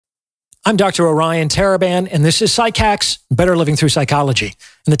I'm Dr. Orion Taraban, and this is PsycHacks, Better Living Through Psychology.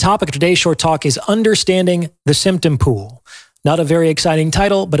 And the topic of today's short talk is Understanding the Symptom Pool. Not a very exciting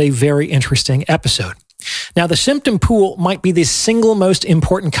title, but a very interesting episode. Now, the symptom pool might be the single most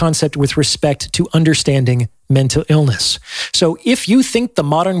important concept with respect to understanding mental illness. So if you think the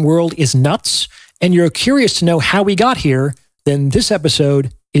modern world is nuts and you're curious to know how we got here, then this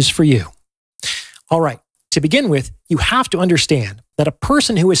episode is for you. All right. To begin with, you have to understand that a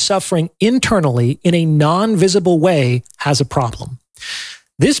person who is suffering internally in a non-visible way has a problem.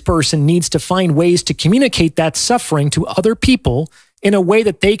 This person needs to find ways to communicate that suffering to other people in a way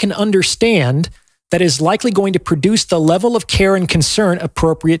that they can understand that is likely going to produce the level of care and concern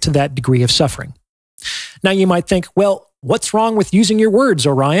appropriate to that degree of suffering. Now you might think, well, what's wrong with using your words,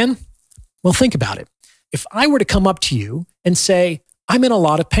 Orion? Well, think about it. If I were to come up to you and say, I'm in a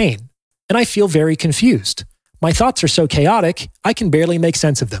lot of pain, and I feel very confused. My thoughts are so chaotic, I can barely make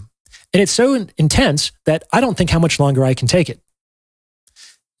sense of them. And it's so intense that I don't think how much longer I can take it.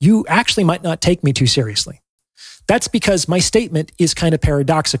 You actually might not take me too seriously. That's because my statement is kind of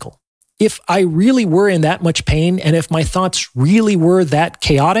paradoxical. If I really were in that much pain, and if my thoughts really were that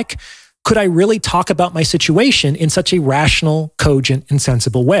chaotic, could I really talk about my situation in such a rational, cogent, and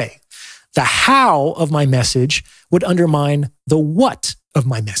sensible way? The how of my message would undermine the what of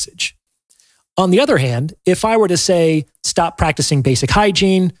my message. On the other hand, if I were to say, stop practicing basic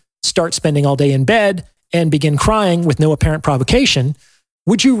hygiene, start spending all day in bed, and begin crying with no apparent provocation,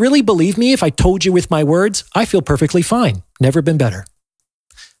 would you really believe me if I told you with my words, I feel perfectly fine, never been better?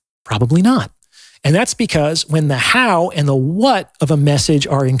 Probably not. And that's because when the how and the what of a message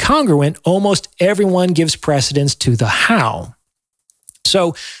are incongruent, almost everyone gives precedence to the how.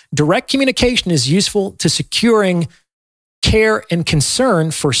 So direct communication is useful to securing care and concern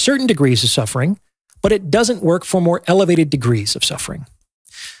for certain degrees of suffering, but it doesn't work for more elevated degrees of suffering.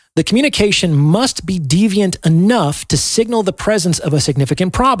 The communication must be deviant enough to signal the presence of a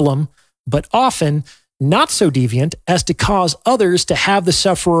significant problem, but often not so deviant as to cause others to have the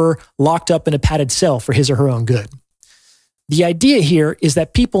sufferer locked up in a padded cell for his or her own good. The idea here is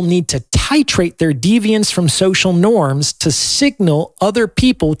that people need to titrate their deviance from social norms to signal other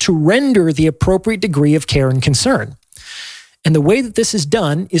people to render the appropriate degree of care and concern. And the way that this is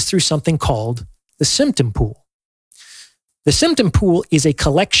done is through something called the symptom pool. The symptom pool is a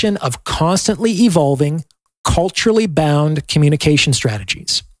collection of constantly evolving, culturally bound communication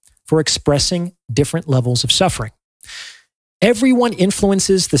strategies for expressing different levels of suffering. Everyone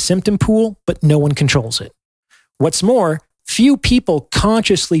influences the symptom pool, but no one controls it. What's more, few people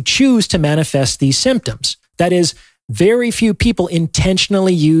consciously choose to manifest these symptoms. That is, very few people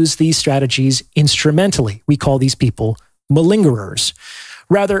intentionally use these strategies instrumentally. We call these people malingerers.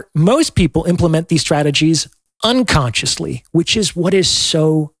 Rather, most people implement these strategies unconsciously, which is what is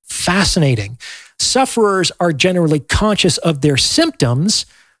so fascinating. Sufferers are generally conscious of their symptoms,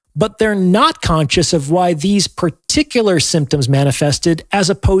 but they're not conscious of why these particular symptoms manifested as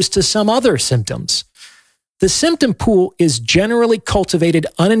opposed to some other symptoms. The symptom pool is generally cultivated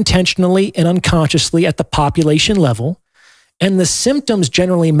unintentionally and unconsciously at the population level, and the symptoms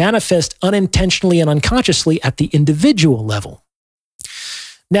generally manifest unintentionally and unconsciously at the individual level.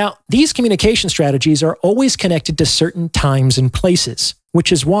 Now, these communication strategies are always connected to certain times and places,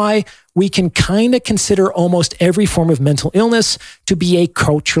 which is why we can kind of consider almost every form of mental illness to be a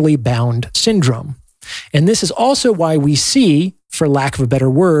culturally bound syndrome. And this is also why we see, for lack of a better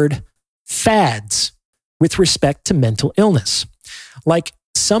word, fads with respect to mental illness. Like,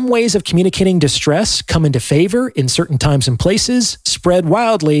 some ways of communicating distress come into favor in certain times and places, spread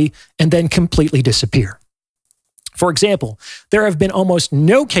wildly, and then completely disappear. For example, there have been almost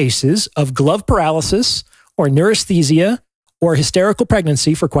no cases of glove paralysis or neurasthenia or hysterical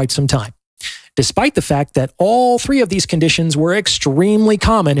pregnancy for quite some time, despite the fact that all three of these conditions were extremely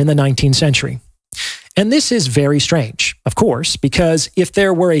common in the 19th century. And this is very strange, of course, because if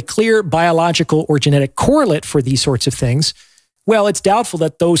there were a clear biological or genetic correlate for these sorts of things, well, it's doubtful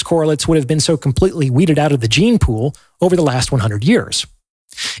that those correlates would have been so completely weeded out of the gene pool over the last 100 years.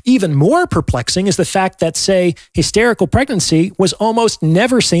 Even more perplexing is the fact that, say, hysterical pregnancy was almost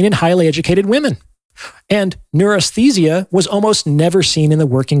never seen in highly educated women, and neurasthenia was almost never seen in the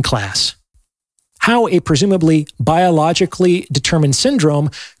working class. How a presumably biologically determined syndrome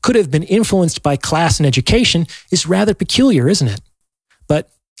could have been influenced by class and education is rather peculiar, isn't it?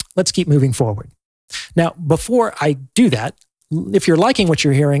 But let's keep moving forward. Now, before I do that, if you're liking what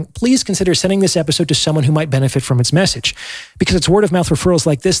you're hearing, please consider sending this episode to someone who might benefit from its message, because it's word of mouth referrals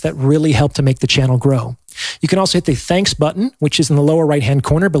like this that really help to make the channel grow. You can also hit the thanks button, which is in the lower right-hand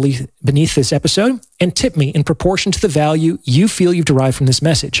corner beneath this episode, and tip me in proportion to the value you feel you've derived from this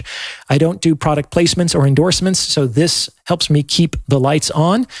message. I don't do product placements or endorsements, so this helps me keep the lights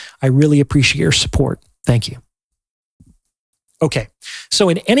on. I really appreciate your support. Thank you. Okay, so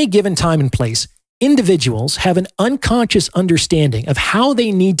in any given time and place, individuals have an unconscious understanding of how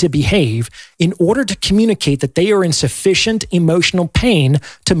they need to behave in order to communicate that they are in sufficient emotional pain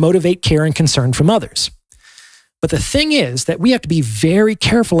to motivate care and concern from others. But the thing is that we have to be very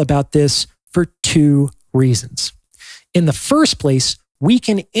careful about this for two reasons. In the first place, we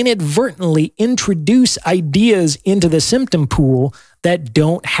can inadvertently introduce ideas into the symptom pool that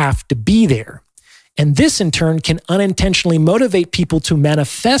don't have to be there. And this, in turn, can unintentionally motivate people to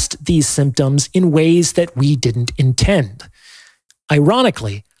manifest these symptoms in ways that we didn't intend.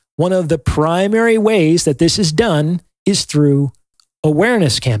 Ironically, one of the primary ways that this is done is through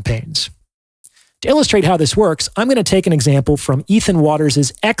awareness campaigns. To illustrate how this works, I'm going to take an example from Ethan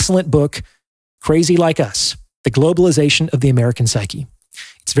Waters' excellent book, Crazy Like Us, The Globalization of the American Psyche.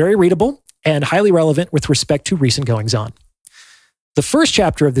 It's very readable and highly relevant with respect to recent goings-on. The first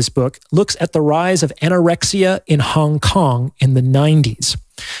chapter of this book looks at the rise of anorexia in Hong Kong in the 90s.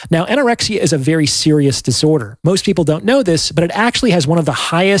 Now, anorexia is a very serious disorder. Most people don't know this, but it actually has one of the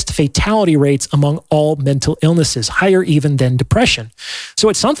highest fatality rates among all mental illnesses, higher even than depression. So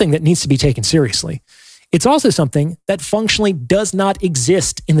it's something that needs to be taken seriously. It's also something that functionally does not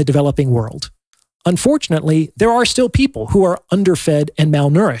exist in the developing world. Unfortunately, there are still people who are underfed and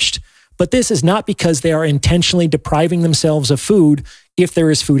malnourished, but this is not because they are intentionally depriving themselves of food if there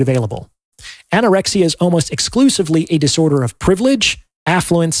is food available. Anorexia is almost exclusively a disorder of privilege,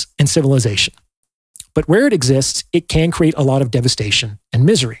 affluence, and civilization. But where it exists, it can create a lot of devastation and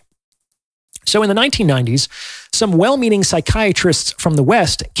misery. So in the 1990s, some well-meaning psychiatrists from the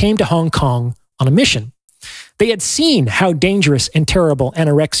West came to Hong Kong on a mission. They had seen how dangerous and terrible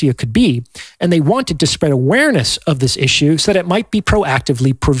anorexia could be, and they wanted to spread awareness of this issue so that it might be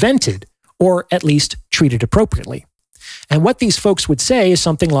proactively prevented, or at least treated appropriately. And what these folks would say is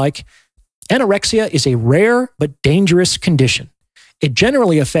something like, anorexia is a rare but dangerous condition. It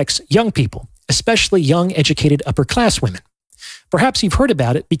generally affects young people, especially young, educated, upper-class women. Perhaps you've heard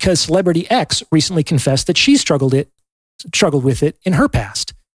about it because Celebrity X recently confessed that she struggled with it in her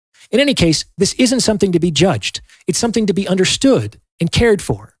past. In any case, this isn't something to be judged. It's something to be understood and cared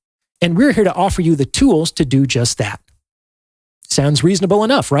for. And we're here to offer you the tools to do just that. Sounds reasonable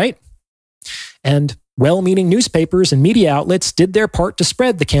enough, right? And well-meaning newspapers and media outlets did their part to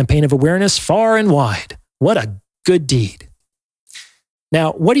spread the campaign of awareness far and wide. What a good deed.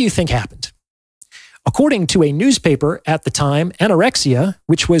 Now, what do you think happened? According to a newspaper at the time, anorexia,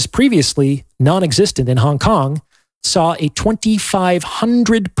 which was previously non-existent in Hong Kong, saw a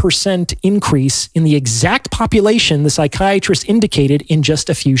 2,500% increase in the exact population the psychiatrist indicated in just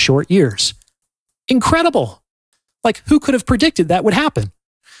a few short years. Incredible. Like, who could have predicted that would happen?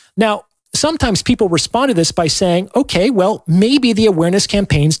 Now, sometimes people respond to this by saying, okay, well, maybe the awareness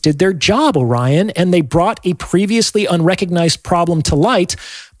campaigns did their job, Orion, and they brought a previously unrecognized problem to light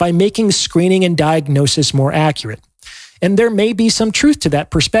by making screening and diagnosis more accurate. And there may be some truth to that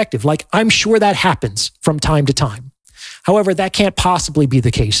perspective. Like, I'm sure that happens from time to time. However, that can't possibly be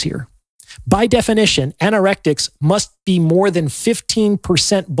the case here. By definition, anorectics must be more than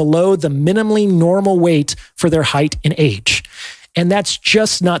 15% below the minimally normal weight for their height and age. And that's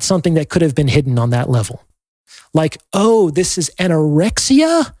just not something that could have been hidden on that level. Like, oh, this is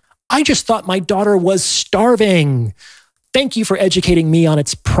anorexia? I just thought my daughter was starving. Thank you for educating me on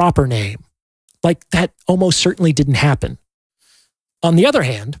its proper name. Like, that almost certainly didn't happen. On the other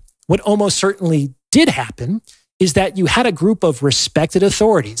hand, what almost certainly did happen is that you had a group of respected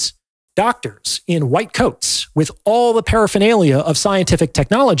authorities, doctors in white coats with all the paraphernalia of scientific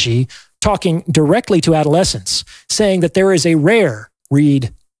technology, talking directly to adolescents, saying that there is a rare,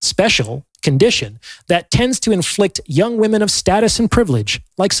 read special, condition that tends to inflict young women of status and privilege,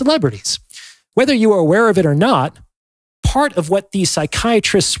 like celebrities. Whether you are aware of it or not, part of what these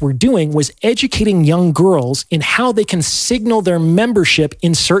psychiatrists were doing was educating young girls in how they can signal their membership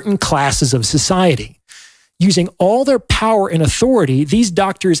in certain classes of society. Using all their power and authority, these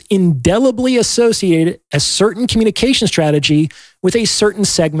doctors indelibly associated a certain communication strategy with a certain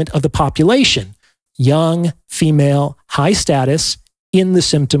segment of the population, young, female, high status, in the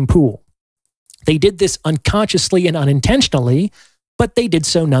symptom pool. They did this unconsciously and unintentionally, but they did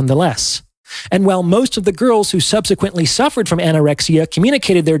so nonetheless. And while most of the girls who subsequently suffered from anorexia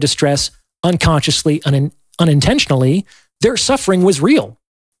communicated their distress unconsciously and unintentionally, their suffering was real,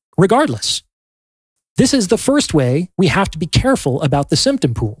 regardless. This is the first way we have to be careful about the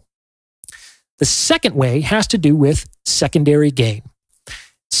symptom pool. The second way has to do with secondary gain.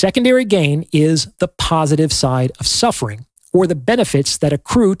 Secondary gain is the positive side of suffering, or the benefits that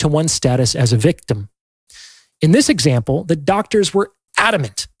accrue to one's status as a victim. In this example, the doctors were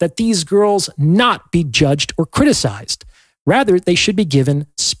adamant that these girls not be judged or criticized. Rather, they should be given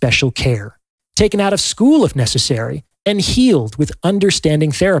special care, taken out of school if necessary, and healed with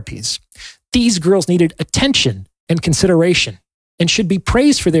understanding therapies. These girls needed attention and consideration and should be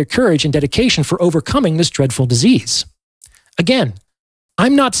praised for their courage and dedication for overcoming this dreadful disease. Again,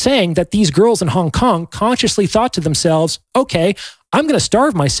 I'm not saying that these girls in Hong Kong consciously thought to themselves, okay, I'm going to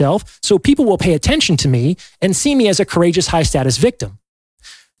starve myself so people will pay attention to me and see me as a courageous, high-status victim.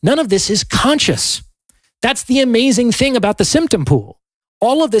 None of this is conscious. That's the amazing thing about the symptom pool.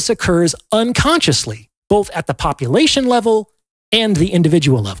 All of this occurs unconsciously, both at the population level and the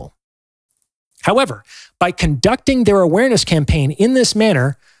individual level. However, by conducting their awareness campaign in this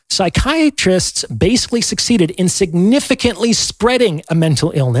manner, psychiatrists basically succeeded in significantly spreading a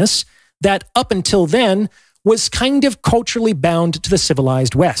mental illness that up until then was kind of culturally bound to the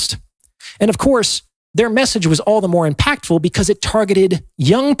civilized West. And of course, their message was all the more impactful because it targeted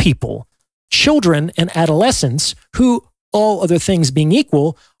young people, children and adolescents who, all other things being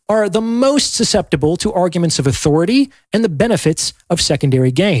equal, are the most susceptible to arguments of authority and the benefits of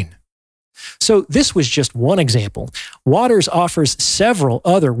secondary gain. So this was just one example. Waters offers several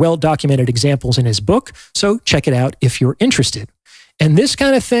other well-documented examples in his book, so check it out if you're interested. And this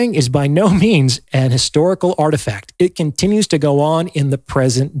kind of thing is by no means an historical artifact. It continues to go on in the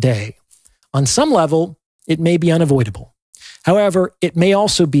present day. On some level, it may be unavoidable. However, it may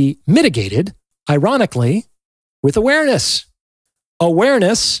also be mitigated, ironically, with awareness.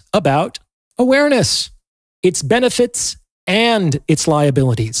 Awareness about awareness, its benefits and its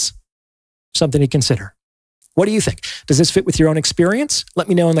liabilities. Something to consider. What do you think? Does this fit with your own experience? Let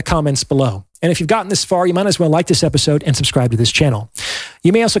me know in the comments below. And if you've gotten this far, you might as well like this episode and subscribe to this channel.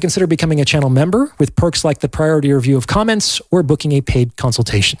 You may also consider becoming a channel member with perks like the priority review of comments or booking a paid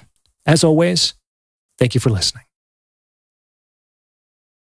consultation. As always, thank you for listening.